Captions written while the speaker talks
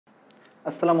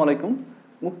আসসালামু আলাইকুম।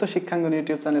 মুক্ত শিক্ষাঙ্গন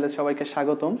ইউটিউব চ্যানেলে সবাইকে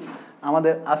স্বাগতম।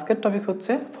 আমাদের আজকের টপিক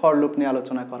হচ্ছে ফর লুপ নিয়ে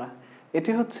আলোচনা করা।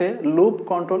 এটি হচ্ছে লুপ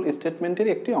কন্ট্রোল স্টেটমেন্টের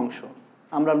একটি অংশ।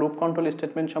 আমরা লুপ কন্ট্রোল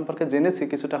স্টেটমেন্ট সম্পর্কে জেনেছি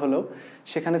কিছুটা হলেও।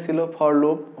 সেখানে ছিল for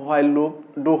loop, while loop,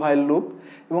 do while loop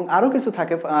এবং আরও কিছু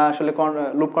থাকে আসলে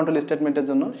লুপ কন্ট্রোল স্টেটমেন্টের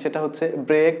জন্য। সেটা হচ্ছে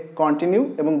ব্রেক, কন্টিনিউ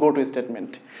এবং গো টু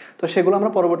স্টেটমেন্ট। তো সেগুলো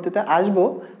আমরা পরবর্তীতে আসবো।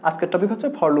 আজকের টপিক হচ্ছে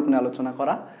ফর লুপ নিয়ে আলোচনা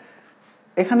করা।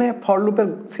 এখানে ফর লুপের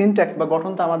সিনট্যাক্স বা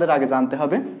গঠনটা আমাদের আগে জানতে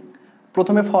হবে।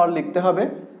 প্রথমে ফর লিখতে হবে,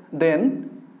 দেন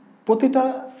প্রতিটা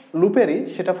লুপেরই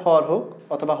সেটা ফর হোক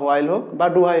অথবা হোয়াইল হোক বা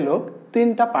ডু হোয়াইল হোক,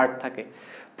 তিনটা পার্ট থাকে।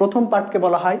 প্রথম পার্টকে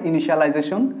বলা হয়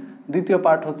ইনিশিয়ালাইজেশন, দ্বিতীয়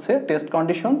পার্ট হচ্ছে টেস্ট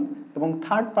কন্ডিশন এবং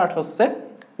থার্ড পার্ট হচ্ছে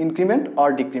ইনক্রিমেন্ট অর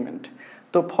ডিক্রিমেন্ট।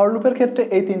 তো ফর লুপের ক্ষেত্রে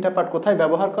এই তিনটা পার্ট কোথায়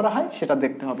ব্যবহার করা হয় সেটা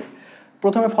দেখতে হবে।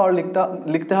 প্রথমে ফর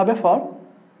লিখতে হবে ফর,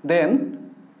 দেন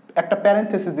একটা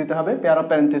প্যারেন্থেসিস দিতে হবে, পেয়ার অফ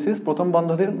প্যারেন্থেসিস, প্রথম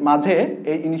বন্ধনীর মাঝে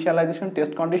এই initialization,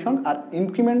 test condition R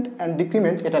increment and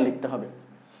decrement এটা লিখতে হবে।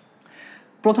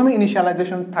 প্রথমে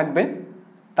ইনিশিয়ালাইজেশন থাকবে,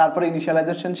 তারপরে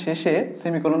ইনিশিয়ালাইজেশন শেষে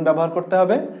সেমিকোলন ব্যবহার করতে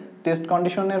হবে, টেস্ট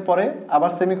কন্ডিশনের পরে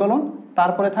আবার সেমিকোলন,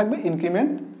 তারপরে থাকবে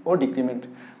ইনক্রিমেন্ট ও ডিক্রিমেন্ট,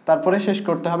 তারপরে শেষ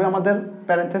করতে হবে আমাদের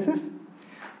প্যারেন্থেসিস।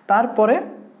 তারপরে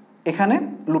এখানে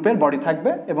লুপের বডি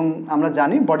থাকবে এবং আমরা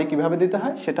জানি বডি কিভাবে দিতে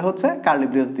হয়, সেটা হচ্ছে কার্লি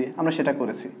ব্রেস দিয়ে। আমরা সেটা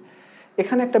করেছি।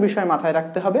 এখানে একটা বিষয় মাথায়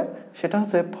রাখতে হবে, সেটা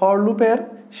হচ্ছে ফর লুপের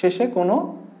শেষে কোনো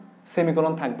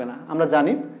সেমিকোলন থাকবে না। আমরা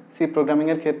জানি সি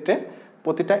প্রোগ্রামিংয়ের ক্ষেত্রে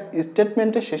প্রতিটা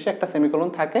স্টেটমেন্টের শেষে একটা সেমিকোলন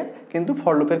থাকে, কিন্তু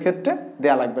ফর লুপের ক্ষেত্রে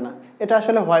দেয়া লাগবে না। এটা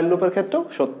আসলে হোয়াইল লুপের ক্ষেত্রেও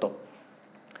সত্য।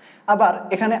 আবার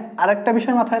এখানে আরেকটা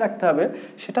বিষয় মাথায় রাখতে হবে,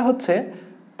 সেটা হচ্ছে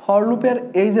ফর লুপের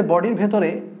এই যে বডির ভেতরে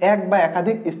এক বা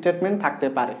একাধিক স্টেটমেন্ট থাকতে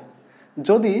পারে।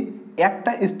 যদি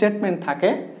একটা স্টেটমেন্ট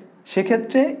থাকে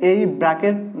সেক্ষেত্রে এই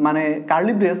ব্র্যাকেট মানে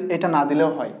কার্লি ব্রেস এটা না দিলেও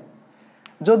হয়।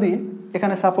 যদি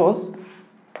এখানে সাপোজ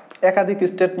একাধিক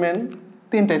স্টেটমেন্ট,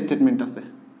 তিনটা স্টেটমেন্ট আছে,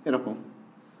 এরকম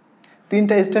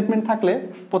তিনটা স্টেটমেন্ট থাকলে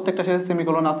প্রত্যেকটা শেষে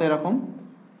সেমিকোলন আছে এরকম,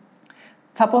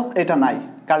 সাপোজ এটা নাই,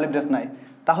 কার্লি ব্রেস নাই,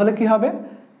 তাহলে কি হবে,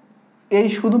 এই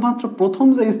শুধুমাত্র প্রথম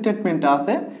যে স্টেটমেন্টটা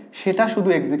আছে সেটা শুধু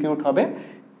এক্সিকিউট হবে।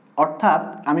 অর্থাৎ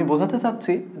আমি বোঝাতে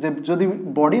চাচ্ছি যে যদি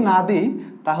বডি না দিই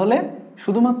তাহলে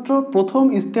শুধুমাত্র প্রথম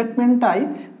স্টেটমেন্টটাই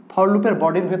ফর লুপের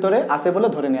বডির ভেতরে আছে বলে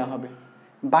ধরে নেওয়া হবে,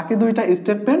 বাকি দুইটা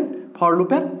স্টেটমেন্ট ফর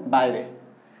লুপের বাইরে।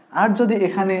 আর যদি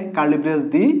এখানে কার্লি ব্রেস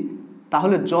দিই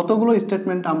তাহলে যতগুলো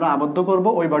স্টেটমেন্ট আমরা আবদ্ধ করব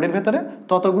ওই বডির ভেতরে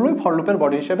ততগুলোই ফর লুপের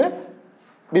বডি হিসেবে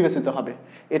বিবেচিত হবে।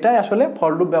 এটাই আসলে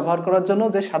ফর লুপ ব্যবহার করার জন্য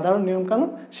যে সাধারণ নিয়মকানুন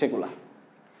সেগুলা।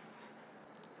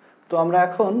 তো আমরা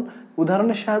এখন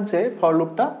উদাহরণের সাহায্যে ফর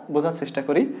লুপটা বোঝার চেষ্টা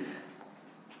করি।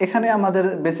 এখানে আমাদের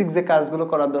বেসিক যে কাজগুলো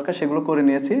করার দরকার সেগুলো করে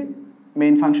নিয়েছি,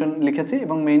 মেইন ফাংশন লিখেছি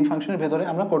এবং মেইন ফাংশনের ভেতরে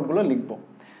আমরা কোডগুলো লিখব।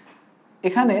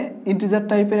 এখানে ইন্টিজার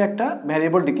টাইপের একটা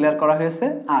ভ্যারিয়েবল ডিক্লেয়ার করা হয়েছে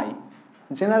আই।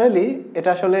 জেনারেলি এটা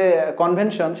আসলে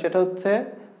কনভেনশন, সেটা হচ্ছে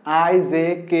আই, জে,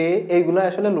 কে এইগুলো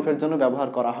আসলে লুপের জন্য ব্যবহার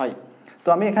করা হয়। তো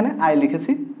আমি এখানে আই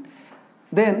লিখেছি,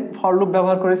 দেন ফর লুপ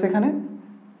ব্যবহার করেছি। এখানে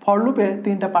ফর লুপে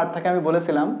তিনটা পার্ট থাকে, আমি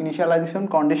বলেছিলাম ইনিশিয়ালাইজেশন,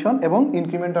 কন্ডিশন এবং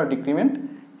ইনক্রিমেন্ট অর ডিক্রিমেন্ট,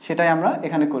 সেটাই আমরা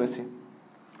এখানে করেছি।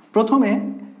 প্রথমে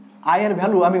আই এর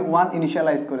ভ্যালু আমি 1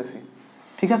 ইনিশিয়ালাইজ করেছি,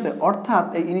 ঠিক আছে। অর্থাৎ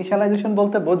এই ইনিশিয়ালাইজেশন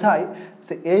বলতে বোঝায়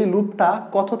যে এই লুপটা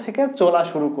কত থেকে চলা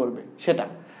শুরু করবে, সেটা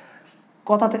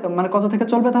কত থেকে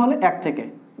চলবে, তাহলে 1 থেকে।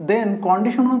 দেন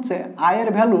কন্ডিশন হচ্ছে আই এর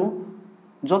ভ্যালু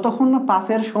যতক্ষণ না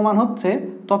 5-এর সমান হচ্ছে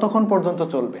ততক্ষণ পর্যন্ত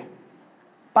চলবে,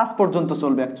 5 পর্যন্ত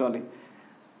চলবে অ্যাকচুয়ালি।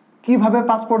 কিভাবে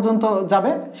 5 পর্যন্ত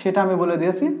যাবে সেটা আমি বলে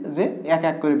দিয়েছি, যে এক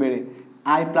এক করে বেড়ে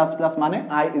আই প্লাস প্লাস মানে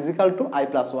I is equal two I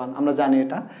plus 1, আমরা জানি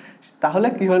এটা। তাহলে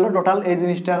কি হলো টোটাল এই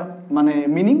জিনিসটার মানে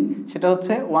মিনিং, সেটা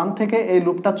হচ্ছে 1 থেকে এই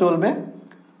লুপটা চলবে,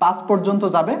 5 পর্যন্ত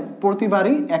যাবে,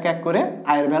 প্রতিবারই এক এক করে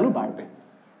আয়ের ভ্যালু বাড়বে,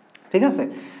 ঠিক আছে।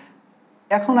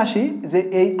 এখন আসি যে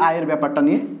এই আয়ের ব্যাপারটা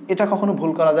নিয়ে, এটা কখনো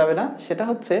ভুল করা যাবে না। সেটা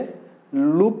হচ্ছে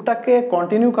লুপটাকে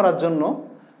কন্টিনিউ করার জন্য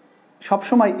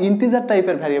সবসময় ইন্টিজার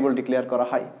টাইপের ভ্যারিয়েবল ডিক্লেয়ার করা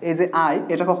হয়। এই যে আই,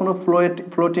 এটা কখনো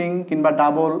ফ্লোটিং কিংবা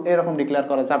ডাবল এরকম ডিক্লেয়ার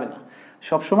করা যাবে না,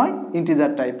 সবসময়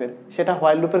ইন্টিজার টাইপের। সেটা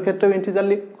হোয়াইল লুপের ক্ষেত্রেও ইন্টিজার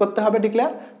করতে হবে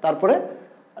ডিক্লেয়ার, তারপরে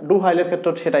ডু হোয়াইলের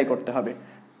ক্ষেত্রেও সেটাই করতে হবে।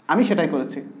 আমি সেটাই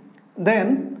করেছি। দেন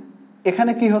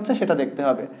এখানে কি হচ্ছে সেটা দেখতে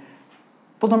হবে।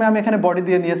 প্রথমে আমি এখানে বডি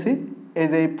দিয়ে নিয়েছি, এই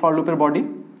যে ফর লুপের বডি।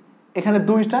 এখানে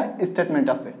দুইটা স্টেটমেন্ট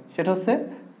আছে, সেটা হচ্ছে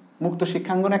মুক্ত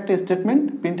শিক্ষাঙ্গন একটা স্টেটমেন্ট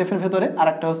প্রিন্টএফের ভেতরে, আর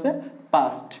একটা হচ্ছে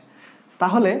পাস্ট।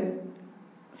 তাহলে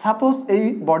সাপোজ এই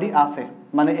বডি আছে,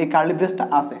 মানে এই কার্লি ব্রেসটা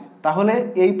আছে, তাহলে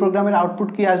এই প্রোগ্রামের আউটপুট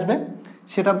কি আসবে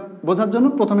সেটা বোঝার জন্য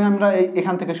প্রথমে আমরা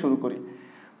এখান থেকে শুরু করি।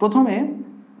 প্রথমে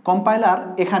কম্পাইলার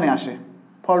এখানে আসে,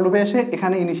 ফর লুপে এসে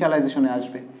এখানে ইনিশিয়ালাইজেশনে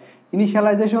আসবে।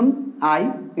 ইনিশিয়ালাইজেশন আই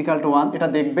ইকুয়াল টু 1 এটা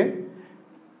দেখবে,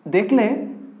 দেখলে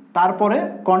তারপরে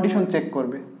কন্ডিশন চেক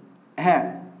করবে, হ্যাঁ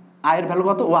আয়ের ভ্যালু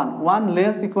কত 1, 1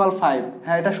 লেস ইকুয়াল 5,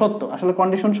 হ্যাঁ এটা সত্য, আসলে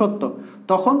কন্ডিশন সত্য,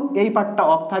 তখন এই পার্টটা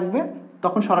অফ থাকবে,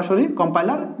 তখন সরাসরি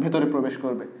কম্পাইলার ভেতরে প্রবেশ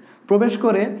করবে, প্রবেশ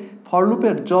করে ফর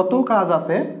লুপের যত কাজ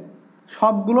আছে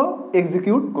সবগুলো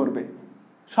এক্সিকিউট করবে।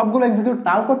 সবগুলো এক্সিকিউট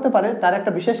নাও করতে পারে, তার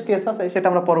একটা বিশেষ কেস আছে, সেটা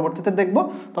আমরা পরবর্তীতে দেখব,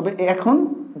 তবে এখন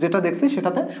যেটা দেখছি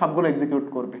সেটাতে সবগুলো এক্সিকিউট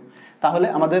করবে। তাহলে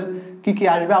আমাদের কি কি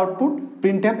আসবে আউটপুট,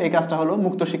 প্রিন্টএফ এই কাজটা হলো,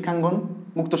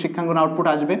 মুক্ত শিক্ষাঙ্গন আউটপুট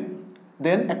আসবে,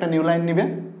 দেন একটা নিউ লাইন নিবে,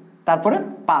 তারপরে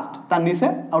পাস্ট, তার নিচে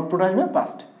আউটপুট আসবে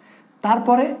পাস্ট।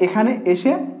 তারপরে এখানে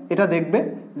এসে এটা দেখবে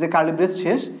যে কার্লি ব্রেস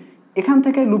শেষ, এখান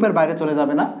থেকে লুপের বাইরে চলে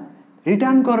যাবে না,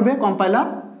 রিটার্ন করবে কম্পাইলার,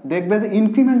 দেখবে যে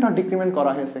ইনক্রিমেন্ট আর ডিক্রিমেন্ট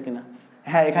করা হয়েছে কিনা,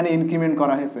 হ্যাঁ এখানে ইনক্রিমেন্ট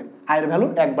করা হয়েছে, আয়ের ভ্যালু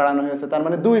 1 বাড়ানো হয়েছে, তার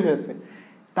মানে 2 হয়েছে।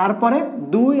 তারপরে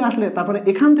 2 আসলে তারপরে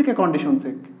এখান থেকে কন্ডিশন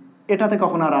চেক, এটাতে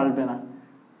কখনো আর আসবে না,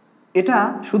 এটা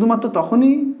শুধুমাত্র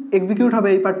তখনই এক্সিকিউট হবে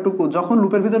এই পার্টটুকু যখন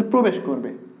লুপের ভিতর প্রবেশ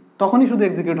করবে, তখনই শুধু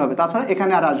এক্সিকিউট হবে, তাছাড়া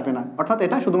এখানে আর আসবে না, অর্থাৎ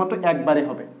এটা শুধুমাত্র একবারে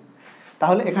হবে।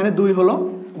 তাহলে এখানে 2 হলো,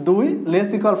 2 লেস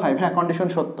ইকুয়াল 5, হ্যাঁ কন্ডিশন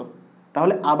সত্য,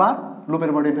 তাহলে আবার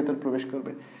লুপের বডির ভেতর প্রবেশ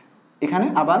করবে, এখানে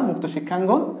আবার মুক্ত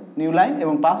শিক্ষাঙ্গন, নিউ লাইন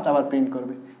এবং পাস্ট আবার প্রিন্ট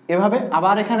করবে, এভাবে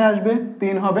আবার এখানে আসবে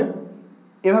 3 হবে,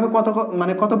 এভাবে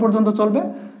কত পর্যন্ত চলবে,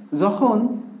 যখন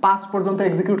 5 পর্যন্ত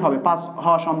এক্সিকিউট হবে, 5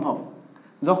 হওয়া সম্ভব,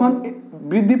 যখন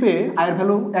বৃদ্ধি পেয়ে আয়ের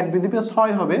ভ্যালু 1 বৃদ্ধি পেয়ে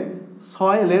 6 হবে,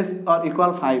 6 লেস অর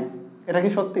ইকুয়াল 5, এটা কি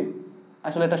সত্যি?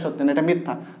 আসলে এটা সত্যি না, এটা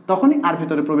মিথ্যা, তখনই আর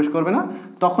ভিতরে প্রবেশ করবে না,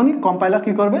 তখনই কম্পাইলার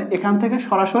কি করবে, এখান থেকে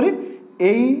সরাসরি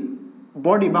এই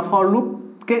বডি বা ফর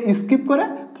লুপকে স্কিপ করে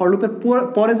ফর লুপের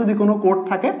পরে যদি কোনো কোড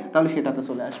থাকে তাহলে সেটাতে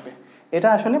চলে আসবে। এটা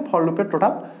আসলে ফর লুপের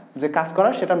টোটাল যে কাজ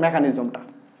করার সেটা মেকানিজমটা।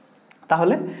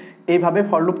 তাহলে এইভাবে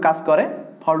ফর লুপ কাজ করে।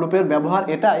 ফর লুপের ব্যবহার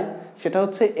এটাই, সেটা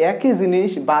হচ্ছে একই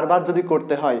জিনিস বারবার যদি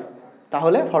করতে হয়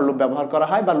তাহলে ফর লুপ ব্যবহার করা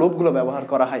হয় বা লুপগুলো ব্যবহার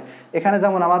করা হয়। এখানে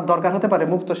যেমন আমার দরকার হতে পারে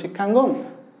মুক্ত শিক্ষাঙ্গন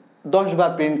 10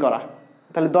 বার প্রিন্ট করা,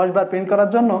 তাহলে 10 বার প্রিন্ট করার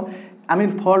জন্য আমি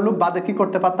ফর লুপ বাদে কি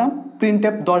করতে পারতাম,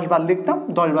 প্রিন্টএফ 10 বার লিখতাম,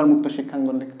 10 বার মুক্ত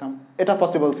শিক্ষাঙ্গন লিখতাম, এটা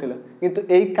পসিবল ছিল। কিন্তু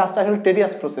এই কাজটা হলো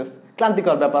টেডিয়াস প্রসেস,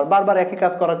 ক্লান্তিকর ব্যাপার, বারবার একই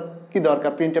কাজ করার কি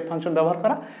দরকার, প্রিন্টএফ ফাংশন ব্যবহার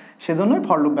করা, সেজন্যই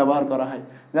ফর লুপ ব্যবহার করা হয়,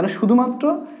 যেন শুধুমাত্র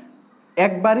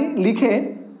একবারই লিখে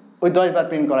ওই 10 বার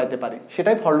প্রিন্ট করাইতে পারি,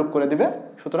 সেটাই ফর লুপ করে দিবে।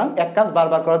 সুতরাং এক কাজ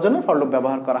বারবার করার জন্য ফর লুপ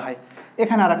ব্যবহার করা হয়।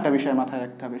 এখানে আর একটা বিষয় মাথায়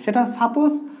রাখতে হবে, সেটা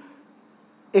সাপোজ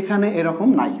এখানে এরকম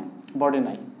নাই, বডি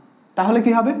নাই, তাহলে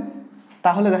কি হবে,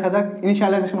 তাহলে দেখা যাক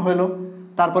ইনিশিয়ালাইজেশন হইলো,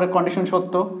 তারপরে কন্ডিশন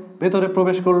সত্য, ভেতরে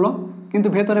প্রবেশ করলো, কিন্তু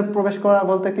ভেতরে প্রবেশ করা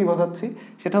বলতে কি বোঝাচ্ছি,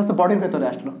 সেটা হচ্ছে বডির ভেতরে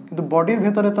আসলো, কিন্তু বডির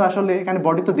ভেতরে তো আসলে এখানে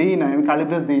বডি তো দিই নাই, আমি কার্লি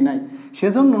ব্রেস দিই নাই,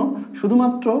 সেজন্য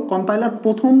শুধুমাত্র কম্পাইলার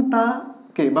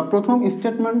প্রথমটাকে বা প্রথম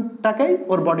স্টেটমেন্টটাকেই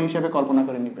ওর বডি হিসেবে কল্পনা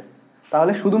করে নিবে।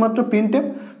 তাহলে শুধুমাত্র প্রিন্টএফ,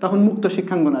 তখন মুক্ত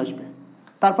শিক্ষাঙ্গন আসবে,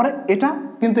 তারপরে এটা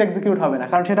কিন্তু এক্সিকিউট হবে না,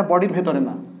 কারণ সেটা বডির ভেতরে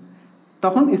না,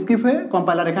 তখন স্কিপ হয়ে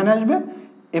কম্পাইলার এখানে আসবে।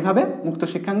 এভাবে মুক্ত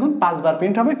শিক্ষাঙ্গন 5 বার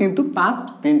প্রিন্ট হবে, কিন্তু পাস্ট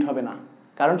প্রিন্ট হবে না,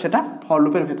 কারণ সেটা ফর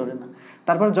লুপের ভেতরে না।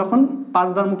 তারপর যখন 5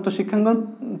 বার মুক্ত শিক্ষাঙ্গন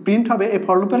প্রিন্ট হবে এই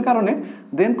ফর লুপের কারণে,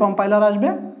 দেন কম্পাইলার আসবে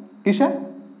কিসে,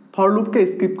 ফর লুপকে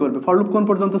স্কিপ করবে, ফর লুপ কোন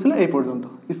পর্যন্ত ছিল এই পর্যন্ত,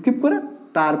 স্কিপ করে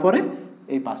তারপরে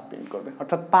এই পাস্ট প্রিন্ট করবে,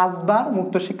 অর্থাৎ 5 বার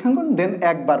মুক্ত শিক্ষাঙ্গন দেন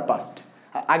 1 বার পাস্ট।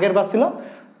 আগের বার ছিল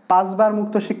 5 বার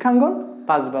মুক্ত শিক্ষাঙ্গন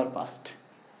 5 বার পাস্ট।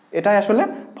 এটাই আসলে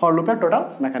ফর লুপের টোটাল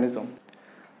মেকানিজম।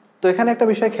 তো এখানে একটা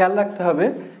বিষয় খেয়াল রাখতে হবে,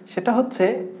 সেটা হচ্ছে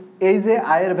এই যে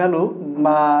আয়ের ভ্যালু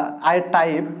বা আয়ের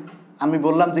টাইপ, আমি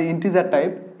বললাম যে ইন্টিজার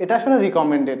টাইপ, এটা আসলে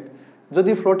রিকমেন্ডেড।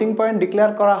 যদি ফ্লোটিং পয়েন্ট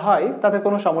ডিক্লেয়ার করা হয় তাতে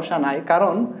কোনো সমস্যা নাই,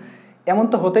 কারণ এমন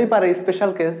তো হতেই পারে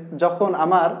স্পেশাল কেস, যখন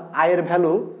আমার আয়ের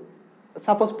ভ্যালু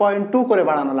সাপোজ 0.2 করে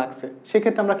বাড়ানো লাগছে,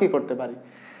 সেক্ষেত্রে আমরা কি করতে পারি,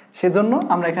 সেজন্য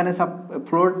আমরা এখানে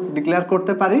ফ্লোট ডিক্লেয়ার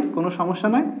করতে পারি, কোনো সমস্যা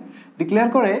নাই। ডিক্লেয়ার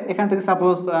করে এখান থেকে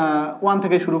সাপোজ 1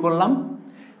 থেকে শুরু করলাম,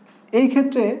 এই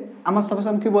ক্ষেত্রে আমার সাপোজ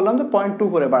আমি কি বললাম যে 0.2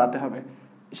 করে বাড়াতে হবে,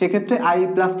 সেক্ষেত্রে আই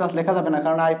প্লাস প্লাস লেখা যাবে না,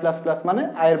 কারণ আই প্লাস প্লাস মানে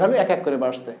আয়ের ভ্যালু 1 1 করে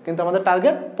বাড়ছে, কিন্তু আমাদের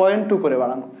টার্গেট 0.2 করে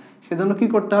বাড়ানো। সেজন্য কি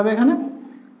করতে হবে, এখানে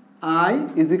I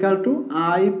is equal to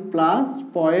I plus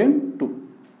 0.2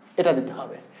 এটা দিতে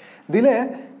হবে। দিলে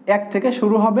 1 থেকে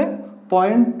শুরু হবে,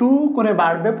 0.2 করে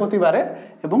বাড়বে প্রতিবারে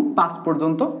এবং 5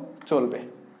 পর্যন্ত চলবে।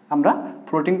 আমরা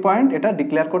ফ্লোটিং পয়েন্ট এটা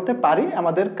ডিক্লেয়ার করতে পারি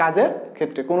আমাদের কাজের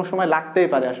ক্ষেত্রে, কোনো সময় লাগতেই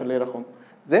পারে আসলে এরকম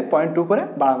যে 0.2 করে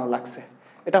বাড়ানো লাগছে,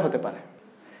 এটা হতে পারে।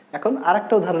 এখন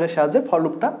আরেকটা উদাহরণের সাহায্যে ফর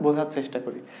লুপটা বোঝার চেষ্টা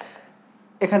করি।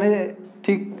 এখানে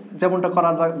ঠিক যেমনটা করা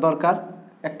দরকার,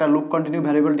 একটা লুপ কন্টিনিউ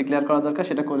ভ্যারিয়েবল ডিক্লেয়ার করা দরকার,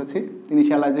 সেটা করেছি।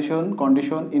 ইনিশিয়ালাইজেশন,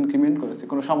 কন্ডিশন, ইনক্রিমেন্ট করেছি,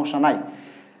 কোনো সমস্যা নাই।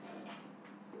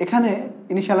 এখানে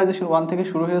ইনিশিয়ালাইজেশন 1 থেকে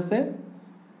শুরু হয়েছে,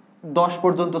 10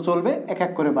 পর্যন্ত চলবে, 1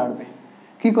 1 করে বাড়বে।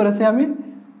 কি করেছি আমি,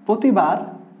 প্রতিবার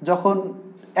যখন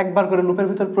একবার করে লুপের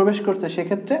ভিতর প্রবেশ করছে,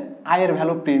 সেক্ষেত্রে i এর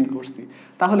ভ্যালু প্রিন্ট করছি।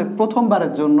 তাহলে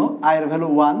প্রথমবারের জন্য i এর ভ্যালু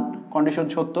 1, কন্ডিশন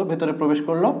সত্য, ভেতরে প্রবেশ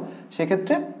করলো,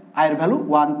 সেক্ষেত্রে i এর ভ্যালু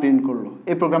 1 প্রিন্ট করলো।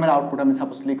 এই প্রোগ্রামের আউটপুট আমি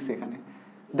সাপোজ লিখছি এখানে।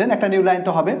 দেন একটা নিউ লাইন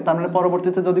তো হবে, তার মানে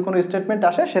পরবর্তীতে যদি কোনো স্টেটমেন্ট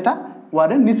আসে সেটা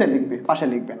ওয়ার্ডের নিচে লিখবে, পাশে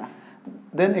লিখবে না।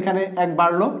 দেন এখানে 1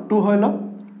 বাড়লো, 2 হইলো,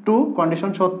 2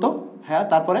 কন্ডিশন সত্য, হ্যাঁ,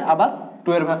 তারপরে আবার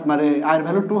 2 এর মানে i এর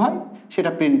ভ্যালু 2 হয়,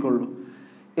 সেটা প্রিন্ট করলো।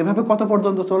 এভাবে কত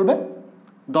পর্যন্ত চলবে?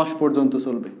 10 পর্যন্ত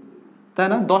চলবে, তাই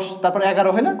না? 10 তারপর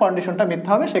 11 হলে কন্ডিশনটা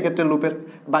মিথ্যা হবে, সেক্ষেত্রে লুপের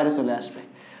বাইরে চলে আসবে।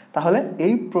 তাহলে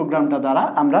এই প্রোগ্রামটা দ্বারা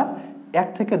আমরা 1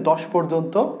 থেকে 10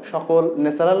 পর্যন্ত সকল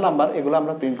ন্যাচারাল নাম্বার এগুলো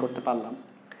আমরা প্রিন্ট করতে পারলাম।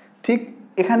 ঠিক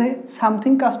এখানে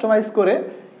সামথিং কাস্টমাইজ করে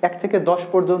 1 থেকে 10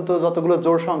 পর্যন্ত যতগুলো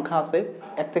জোড় সংখ্যা আছে,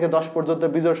 1 থেকে 10 পর্যন্ত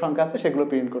বিজোড় সংখ্যা আছে, সেগুলো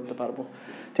প্রিন্ট করতে পারবো।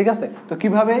 ঠিক আছে, তো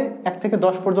কিভাবে 1 থেকে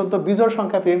 10 পর্যন্ত বিজোড়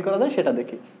সংখ্যা প্রিন্ট করা যায় সেটা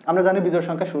দেখি। আমরা জানি বিজোড়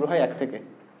সংখ্যা শুরু হয় 1 থেকে,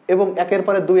 এবং 1-এর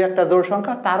পরে 2 একটা জোড়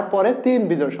সংখ্যা, তারপরে 3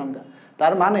 বিজোড় সংখ্যা।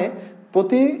 তার মানে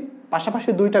প্রতি পাশাপাশি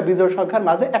 2টা বিজোড় সংখ্যার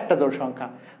মাঝে একটা জোড় সংখ্যা।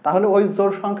 তাহলে ওই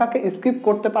জোড় সংখ্যাকে স্কিপ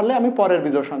করতে পারলে আমি পরের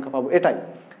বিজোড় সংখ্যা পাবো, এটাই।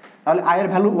 তাহলে i এর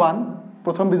ভ্যালু 1,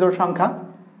 প্রথম বিজোড় সংখ্যা,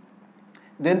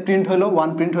 দেন প্রিন্ট হলো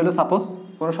 1, প্রিন্ট হলো সাপোজ,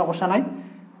 কোনো সমস্যা নাই।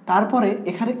 তারপরে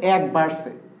এখানে 1 বাড়ছে,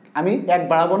 আমি 1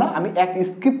 বাড়াবো না, আমি 1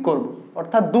 স্কিপ করব,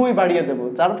 অর্থাৎ 2 বাড়িয়ে দেব,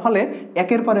 যার ফলে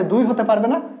 1-এর পরে 2 হতে পারবে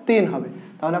না, 3 হবে।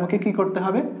 তাহলে আমাকে কি করতে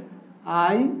হবে?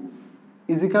 i =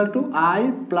 i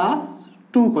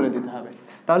 + 2 করে দিতে হবে।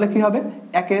 তাহলে কি হবে?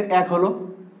 1-এর 1 হলো,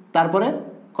 তারপরে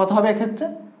কত হবে এক্ষেত্রে?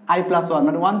 i + 1,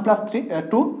 মানে 1 + 3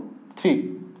 2 3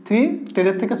 3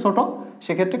 10-এর থেকে ছোট,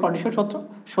 সেক্ষেত্রে কন্ডিশন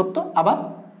সত্য, আবার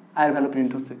i এর ভ্যালু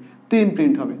প্রিন্ট হচ্ছে, 3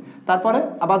 প্রিন্ট হবে। তারপরে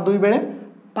আবার 2 বেড়ে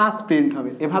 5 প্রিন্ট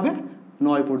হবে, এভাবে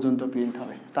 9 পর্যন্ত প্রিন্ট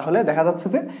হবে। তাহলে দেখা যাচ্ছে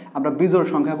যে আমরা বিজোড়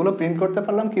সংখ্যাগুলো প্রিন্ট করতে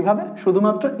পারলাম কিভাবে?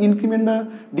 শুধুমাত্র ইনক্রিমেন্ট বা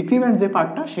ডিক্রিমেন্ট যে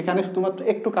পার্টটা, সেখানে শুধুমাত্র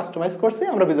একটু কাস্টমাইজ করছি,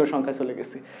 আমরা বিজোড় সংখ্যায় চলে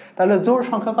গেছি। তাহলে জোড়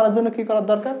সংখ্যা করার জন্য কি করার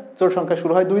দরকার? জোড় সংখ্যা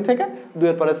শুরু হয় 2 থেকে,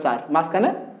 2-এর পরে 4, মাঝখানে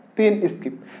 3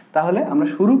 স্কিপ। তাহলে আমরা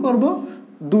শুরু করব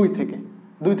 2 থেকে,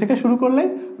 2 থেকে শুরু করলেই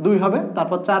 2 হবে,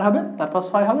 তারপর 4 হবে, তারপর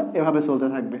 6 হবে, এভাবে চলতে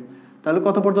থাকবে। তাহলে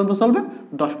কত পর্যন্ত চলবে?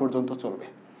 10 পর্যন্ত চলবে।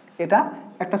 এটা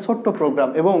একটা ছোট্ট প্রোগ্রাম,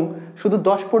 এবং শুধু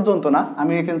 10 পর্যন্ত না,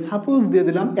 আমি এখানে সাপোজ দিয়ে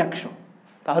দিলাম 100।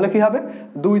 তাহলে কি হবে?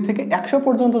 2 থেকে 100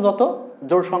 পর্যন্ত যত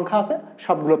জোড় সংখ্যা আছে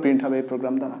সবগুলো প্রিন্ট হবে এই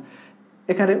প্রোগ্রাম দ্বারা।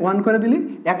 এখানে 1 করে দিলি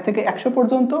 1 থেকে 100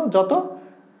 পর্যন্ত যত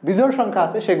বিজোড় সংখ্যা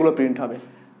আছে সেগুলো প্রিন্ট হবে।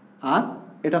 আর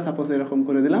এটা সাপোজ এরকম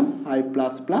করে দিলাম i++,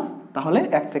 তাহলে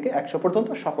 1 থেকে 100 পর্যন্ত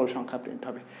সকল সংখ্যা প্রিন্ট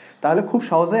হবে। তাহলে খুব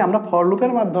সহজেই আমরা ফর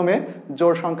লুপের মাধ্যমে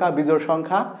জোড় সংখ্যা, বিজোড়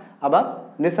সংখ্যা, আবার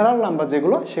ন্যাচারাল নাম্বার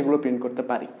যেগুলো, সেগুলো প্রিন্ট করতে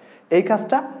পারি। এই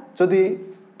কাজটা যদি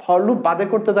ফর লুপ বাদে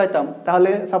করতে যাইতাম, তাহলে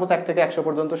সাপোজ 1 থেকে 100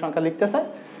 পর্যন্ত সংখ্যা লিখতে চাই,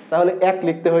 তাহলে 1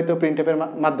 লিখতে হতো প্রিন্টএফের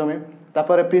মাধ্যমে,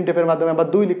 তারপরে প্রিন্টএফের মাধ্যমে আবার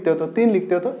 2 লিখতে হতো, 3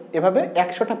 লিখতে হতো, এভাবে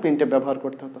 100টা প্রিন্টএফ ব্যবহার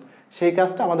করতে হতো। সেই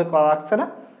কাজটা আমাদের করা লাগছে না,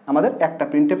 আমাদের একটা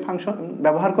প্রিন্টএফ ফাংশন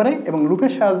ব্যবহার করেই এবং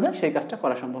লুপের সাহায্যে সেই কাজটা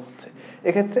করা সম্ভব হচ্ছে।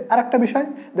 এক্ষেত্রে আরেকটা বিষয়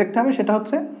দেখতে হবে, সেটা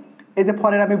হচ্ছে এই যে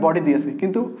ফরের আমি বডি দিয়েছি,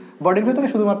 কিন্তু বডির ভিতরে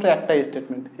শুধুমাত্র একটাই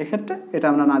স্টেটমেন্ট। এক্ষেত্রে এটা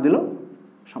আমরা না দিলেও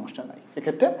সমস্যা নাই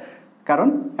এক্ষেত্রে, কারণ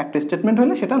একটা স্টেটমেন্ট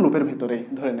হলে সেটা লুপের ভিতরেই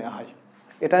ধরে নেওয়া হয়।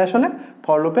 এটাই আসলে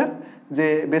ফর লুপের যে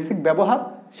বেসিক ব্যবহার,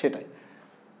 সেটাই।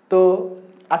 তো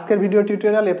আজকের ভিডিও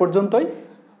টিউটোরিয়াল এ পর্যন্তই।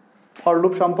 ফর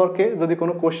লুপ সম্পর্কে যদি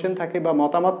কোনো কোশ্চেন থাকে বা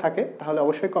মতামত থাকে, তাহলে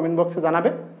অবশ্যই কমেন্ট বক্সে জানাবে।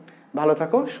 ভালো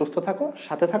থাকো, সুস্থ থাকো,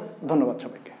 সাথে থাকো। ধন্যবাদ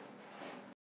সবাইকে।